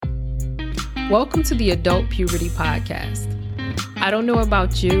Welcome to the Adult Puberty Podcast. I don't know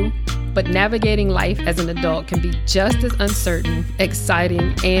about you, but navigating life as an adult can be just as uncertain,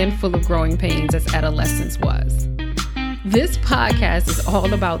 exciting, and full of growing pains as adolescence was. This podcast is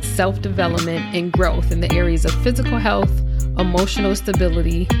all about self-development and growth in the areas of physical health, emotional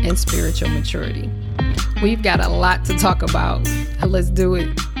stability, and spiritual maturity. We've got a lot to talk about. Let's do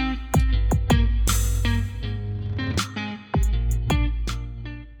it.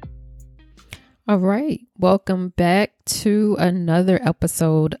 All right. Welcome back to another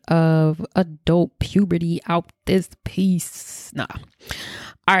episode of Adult Puberty Out This Piece. All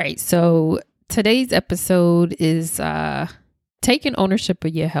right. So today's episode is taking ownership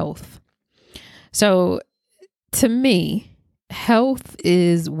of your health. So to me, health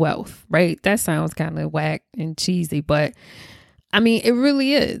is wealth, right? That sounds kind of whack and cheesy, but I mean, it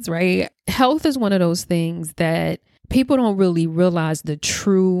really is, right? Health is one of those things that people don't really realize the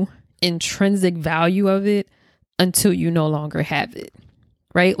true intrinsic value of it until you no longer have it,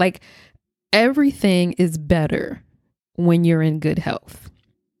 right? Like everything is better when you're in good health.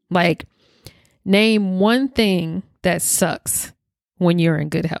 Like name one thing that sucks when you're in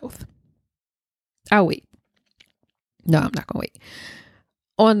good health. I'll wait. No, I'm not going to wait.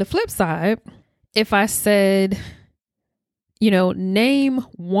 On the flip side, if I said, name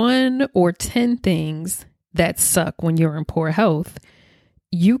 1 or 10 things that suck when you're in poor health,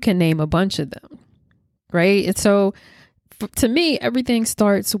 you can name a bunch of them, right? And so to me, everything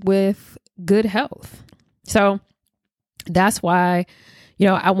starts with good health. So that's why,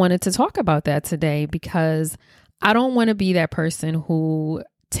 I wanted to talk about that today, because I don't want to be that person who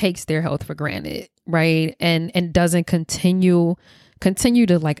takes their health for granted, right? And doesn't continue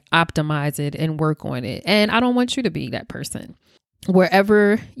to like optimize it and work on it. And I don't want you to be that person.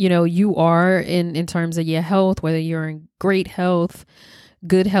 Wherever, you are in terms of your health, whether you're in great health,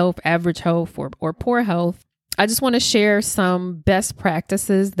 good health, average health, or poor health, I just want to share some best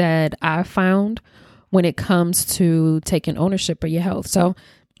practices that I found when it comes to taking ownership of your health. So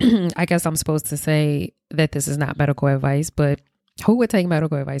I guess I'm supposed to say that this is not medical advice, but who would take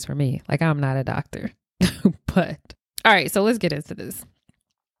medical advice from me? Like, I'm not a doctor. But all right, so let's get into this.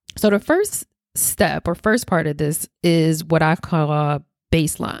 So the first step or first part of this is what I call a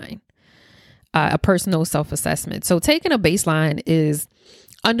baseline. A personal self-assessment. So taking a baseline is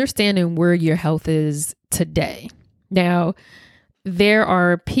understanding where your health is today. Now, there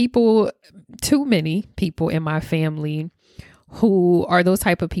are too many people in my family who are those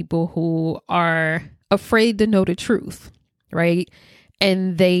type of people who are afraid to know the truth, right?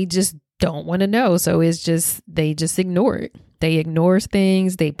 And they just don't want to know. So they just ignore it. They ignore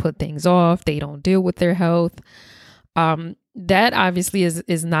things. They put things off. They don't deal with their health. That obviously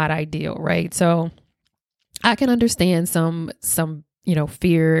is not ideal, right? So I can understand some,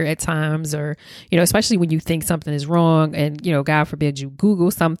 fear at times, or, especially when you think something is wrong and, God forbid you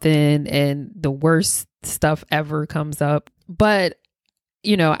Google something and the worst stuff ever comes up. But,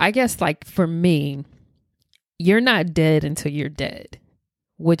 I guess like for me, you're not dead until you're dead,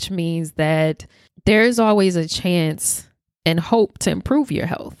 which means that there's always a chance and hope to improve your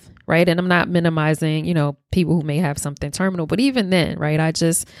health. Right. And I'm not minimizing, people who may have something terminal, but even then, right.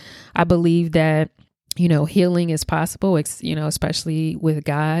 I believe that, healing is possible, especially with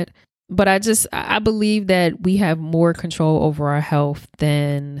God. But I believe that we have more control over our health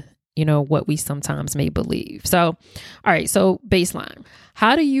than, what we sometimes may believe. So, all right. So baseline,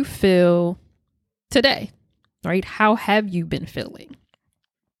 how do you feel today? Right. How have you been feeling?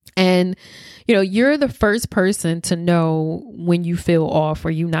 And, you're the first person to know when you feel off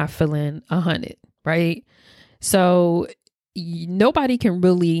or you're not feeling 100, right? So nobody can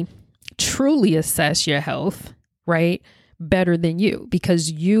really truly assess your health, right, better than you,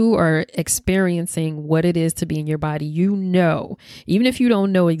 because you are experiencing what it is to be in your body. Even if you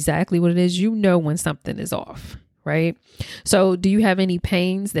don't know exactly what it is, when something is off, right? So do you have any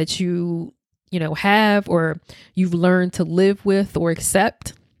pains that you have or you've learned to live with or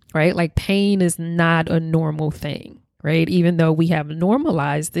accept? Right? Like pain is not a normal thing, right? Even though we have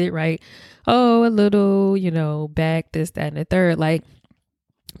normalized it, right? Oh, a little, back, this, that, and the third. Like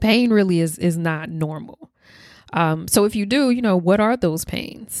pain really is not normal. So if you do, what are those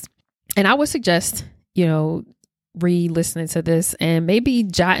pains? And I would suggest, re-listening to this and maybe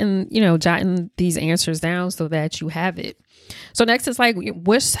jotting these answers down so that you have it. So next is like,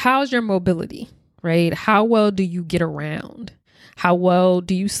 how's your mobility, right? How well do you get around? How well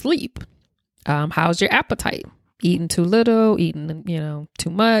do you sleep? How's your appetite? Eating too little, eating, too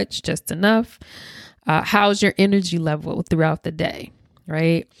much, just enough? How's your energy level throughout the day,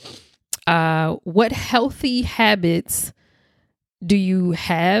 right? What healthy habits do you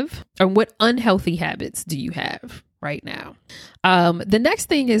have, or what unhealthy habits do you have right now? The next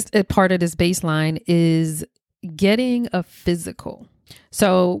thing is a part of this baseline is getting a physical.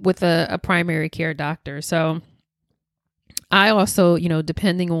 So with a primary care doctor. So I also,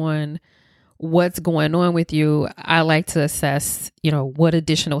 depending on what's going on with you, I like to assess, what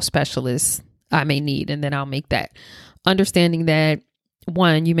additional specialists I may need. And then I'll make that understanding that,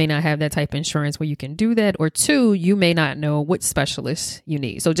 one, you may not have that type of insurance where you can do that, or two, you may not know what specialists you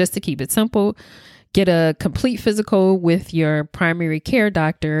need. So just to keep it simple, get a complete physical with your primary care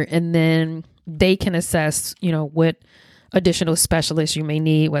doctor, and then they can assess, what additional specialists you may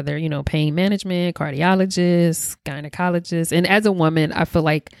need, whether, pain management, cardiologists, gynecologists. And as a woman, I feel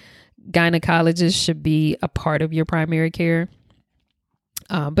like gynecologists should be a part of your primary care.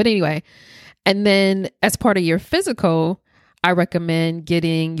 But anyway, and then as part of your physical, I recommend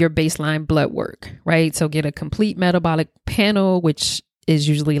getting your baseline blood work, right? So get a complete metabolic panel, which is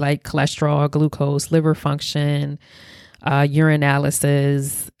usually like cholesterol, glucose, liver function,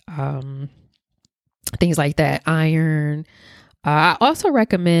 urinalysis, things like that, iron. I also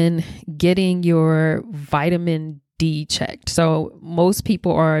recommend getting your vitamin D checked. So most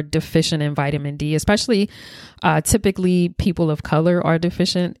people are deficient in vitamin D, especially typically people of color are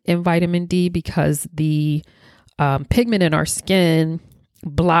deficient in vitamin D because the pigment in our skin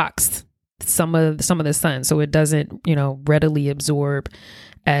blocks some of the sun, so it doesn't, readily absorb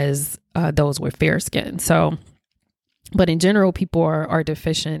as those with fair skin. So, but in general, people are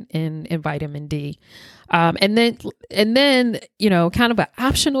deficient in vitamin D. And then, kind of an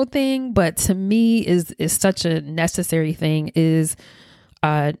optional thing, but to me is such a necessary thing is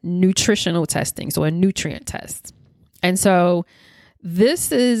nutritional testing. So a nutrient test. And so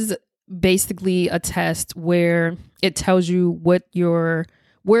this is basically a test where it tells you what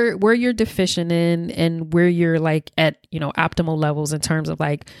where you're deficient in and where you're like at, optimal levels in terms of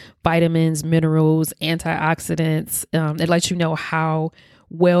like vitamins, minerals, antioxidants. It lets you know how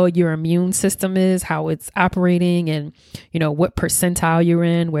well your immune system is, how it's operating, and, what percentile you're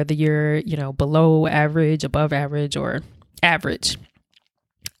in, whether you're, below average, above average, or average.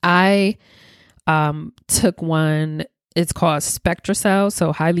 I took one. It's called SpectraCell,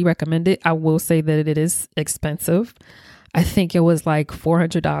 so highly recommend it. I will say that it is expensive. I think it was like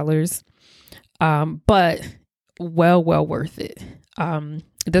 $400, but well worth it.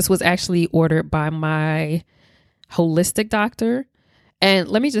 This was actually ordered by my holistic doctor. And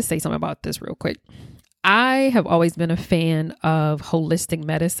let me just say something about this real quick. I have always been a fan of holistic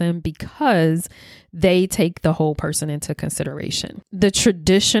medicine because they take the whole person into consideration. The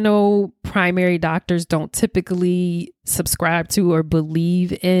traditional primary doctors don't typically subscribe to or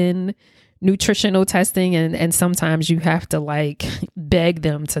believe in nutritional testing. And sometimes you have to like beg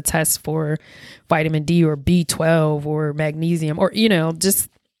them to test for vitamin D or B12 or magnesium or, just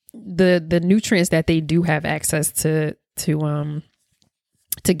the nutrients that they do have access to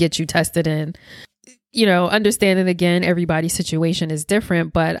get you tested in. Understanding again, everybody's situation is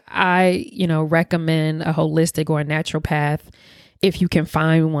different, but I, recommend a holistic or a naturopath if you can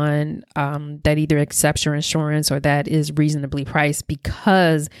find one that either accepts your insurance or that is reasonably priced,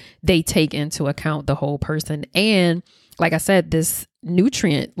 because they take into account the whole person. And like I said, this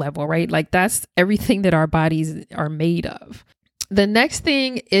nutrient level, right? Like that's everything that our bodies are made of. The next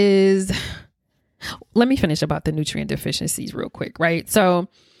thing is, let me finish about the nutrient deficiencies real quick, right? So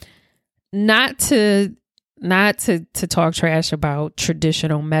not to talk trash about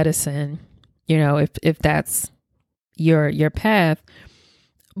traditional medicine, if that's your path,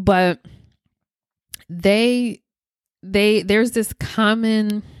 but there's this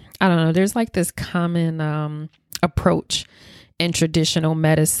common, there's like this common approach in traditional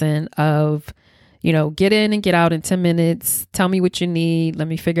medicine of, get in and get out in 10 minutes. Tell me what you need. Let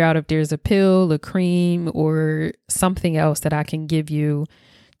me figure out if there's a pill, a cream, or something else that I can give you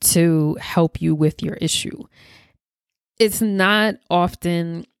to help you with your issue. It's not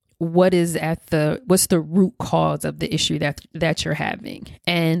often what's the root cause of the issue that you're having,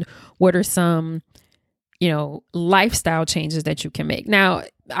 and what are some, lifestyle changes that you can make. Now,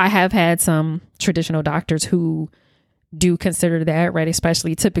 I have had some traditional doctors who do consider that, right?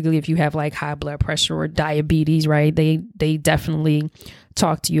 Especially typically if you have like high blood pressure or diabetes, right? They definitely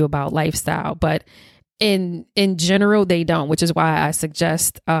talk to you about lifestyle, but in general, they don't, which is why I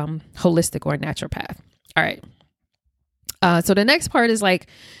suggest holistic or naturopath. All right. So the next part is like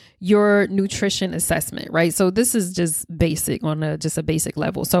your nutrition assessment, right? So this is just basic on just a basic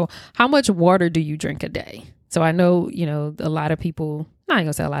level. So how much water do you drink a day? So I know, a lot of people, not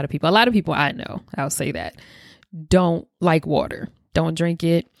gonna say a lot of people I know, I'll say that, don't like water, don't drink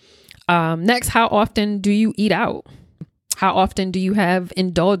it. Next, how often do you eat out? How often do you have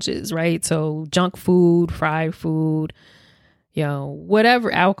indulges, right? So junk food, fried food,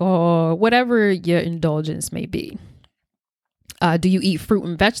 whatever, alcohol, whatever your indulgence may be. Do you eat fruit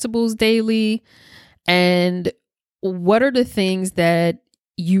and vegetables daily? And what are the things that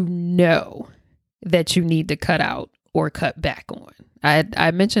you know that you need to cut out or cut back on? I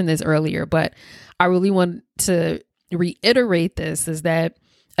mentioned this earlier, but I really want to reiterate this, is that,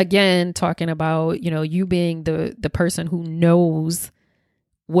 again, talking about, you being the person who knows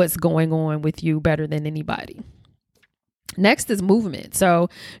what's going on with you better than anybody. Next is movement. So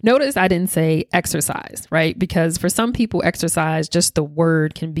notice I didn't say exercise, right? Because for some people, exercise, just the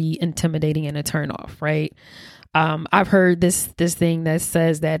word can be intimidating and a turnoff, right? I've heard this thing that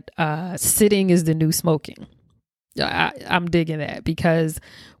says that sitting is the new smoking. I'm digging that, because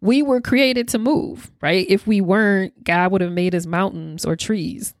we were created to move, right? If we weren't, God would have made us mountains or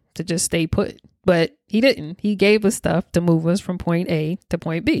trees to just stay put. But he didn't. He gave us stuff to move us from point A to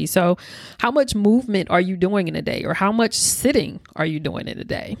point B. So how much movement are you doing in a day, or how much sitting are you doing in a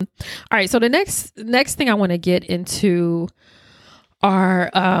day? All right. So the next thing I want to get into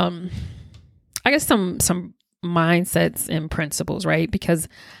are, I guess some mindsets and principles, right? Because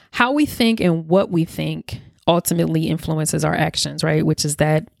how we think and what we think ultimately influences our actions, right? Which is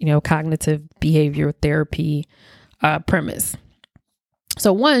that, cognitive behavior therapy premise.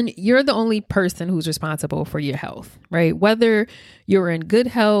 So one, you're the only person who's responsible for your health, right? Whether you're in good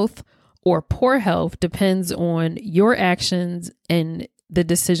health or poor health depends on your actions and the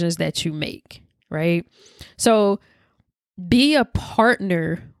decisions that you make, right? So be a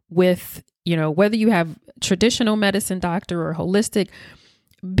partner with, whether you have traditional medicine doctor or holistic,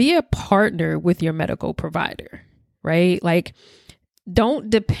 be a partner with your medical provider, right? Like, don't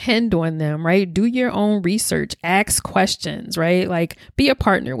depend on them, right? Do your own research, ask questions, right? Like, be a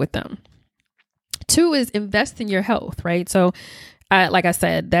partner with them. 2 is invest in your health, right? So, like I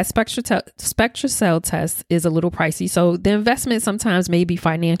said, that SpectraCell test is a little pricey. So the investment sometimes may be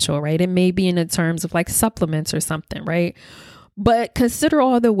financial, right? It may be in the terms of like supplements or something, right? But consider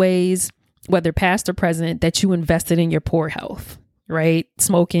all the ways, whether past or present, that you invested in your poor health, right?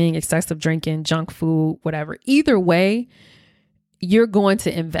 Smoking, excessive drinking, junk food, whatever. Either way, you're going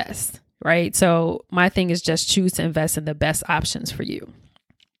to invest, right? So my thing is just choose to invest in the best options for you.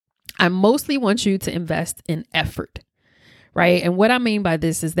 I mostly want you to invest in effort, right? And what I mean by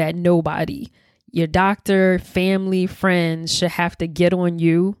this is that nobody, your doctor, family, friends, should have to get on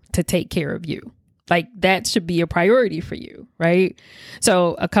you to take care of you. Like, that should be a priority for you, right?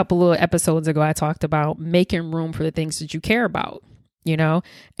 So a couple of episodes ago, I talked about making room for the things that you care about,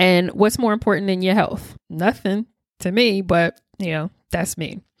 and what's more important than your health? Nothing to me, but that's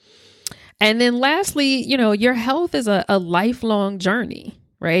me. And then lastly, your health is a lifelong journey,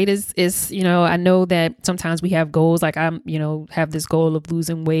 right? Is I know that sometimes we have goals, like I'm, have this goal of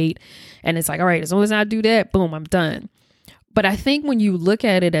losing weight, and it's like, all right, as long as I do that, boom, I'm done. But I think when you look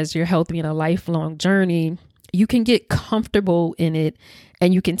at it as your health being a lifelong journey, you can get comfortable in it,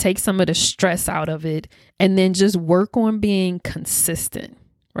 and you can take some of the stress out of it, and then just work on being consistent,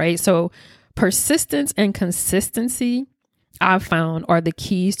 right? So persistence and consistency, I've found, are the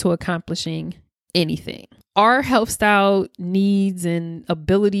keys to accomplishing anything. Our health style needs and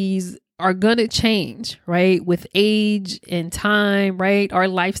abilities are going to change, right? With age and time, right? Our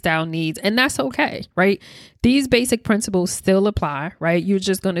lifestyle needs, and that's okay, right? These basic principles still apply, right? You're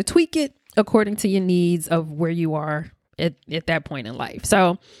just going to tweak it according to your needs of where you are at that point in life.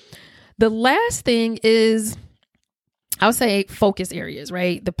 So the last thing is, I'll say, focus areas,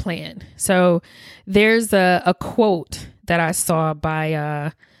 right? The plan. So there's a quote that I saw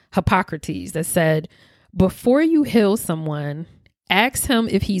by Hippocrates that said, before you heal someone, ask him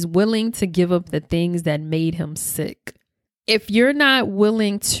if he's willing to give up the things that made him sick. If you're not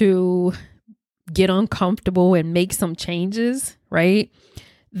willing to get uncomfortable and make some changes, right,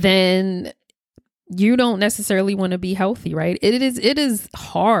 then you don't necessarily want to be healthy, right? It is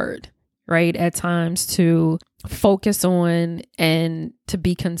hard, right, at times to focus on and to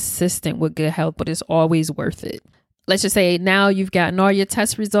be consistent with good health, but it's always worth it. Let's just say now you've gotten all your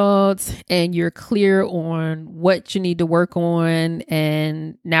test results and you're clear on what you need to work on,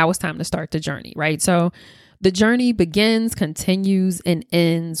 and now it's time to start the journey, right? So the journey begins, continues, and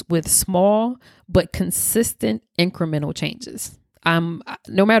ends with small but consistent incremental changes.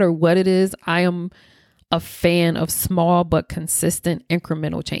 No matter what it is, I am a fan of small but consistent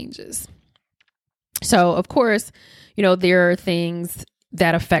incremental changes. So, of course, there are things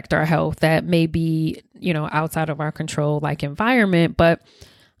that affect our health that may be, outside of our control, like environment, but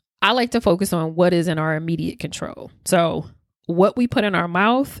I like to focus on what is in our immediate control. So what we put in our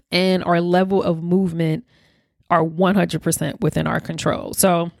mouth and our level of movement are 100% within our control.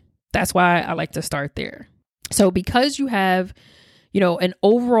 So that's why I like to start there. So because you have, an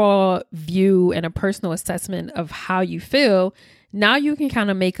overall view and a personal assessment of how you feel, now you can kind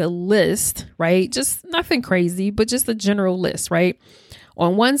of make a list, right? Just nothing crazy, but just a general list, right?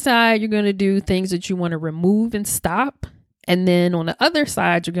 On one side, you're going to do things that you want to remove and stop. And then on the other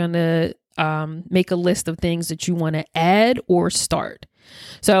side, you're going to make a list of things that you want to add or start.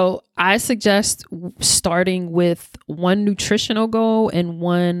 So I suggest starting with one nutritional goal and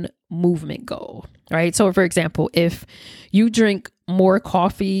one movement goal, right? So for example, if you drink more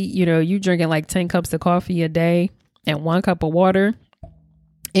coffee, you drinking like 10 cups of coffee a day and 1 cup of water,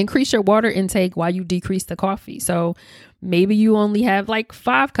 increase your water intake while you decrease the coffee. So maybe you only have like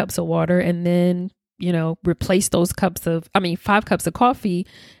 5 cups of water and then, replace those 5 cups of coffee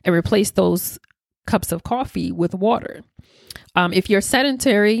and replace those cups of coffee with water. If you're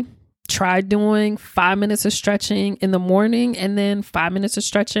sedentary, try doing 5 minutes of stretching in the morning and then 5 minutes of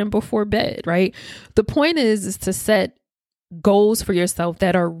stretching before bed, right? The point is to set goals for yourself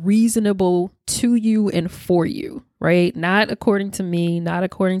that are reasonable to you and for you, right? Not according to me, not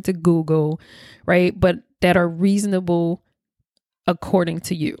according to Google, right? But that are reasonable according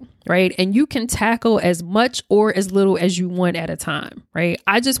to you, right? And you can tackle as much or as little as you want at a time, right?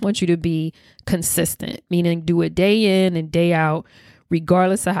 I just want you to be consistent, meaning do it day in and day out,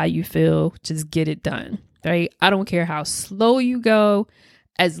 regardless of how you feel, just get it done, right? I don't care how slow you go,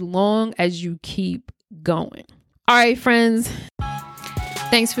 as long as you keep going. All right, friends,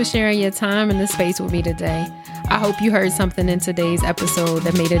 thanks for sharing your time in this space with me today. I hope you heard something in today's episode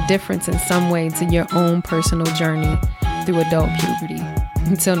that made a difference in some way to your own personal journey through adult puberty.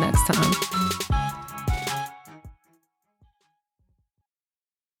 Until next time.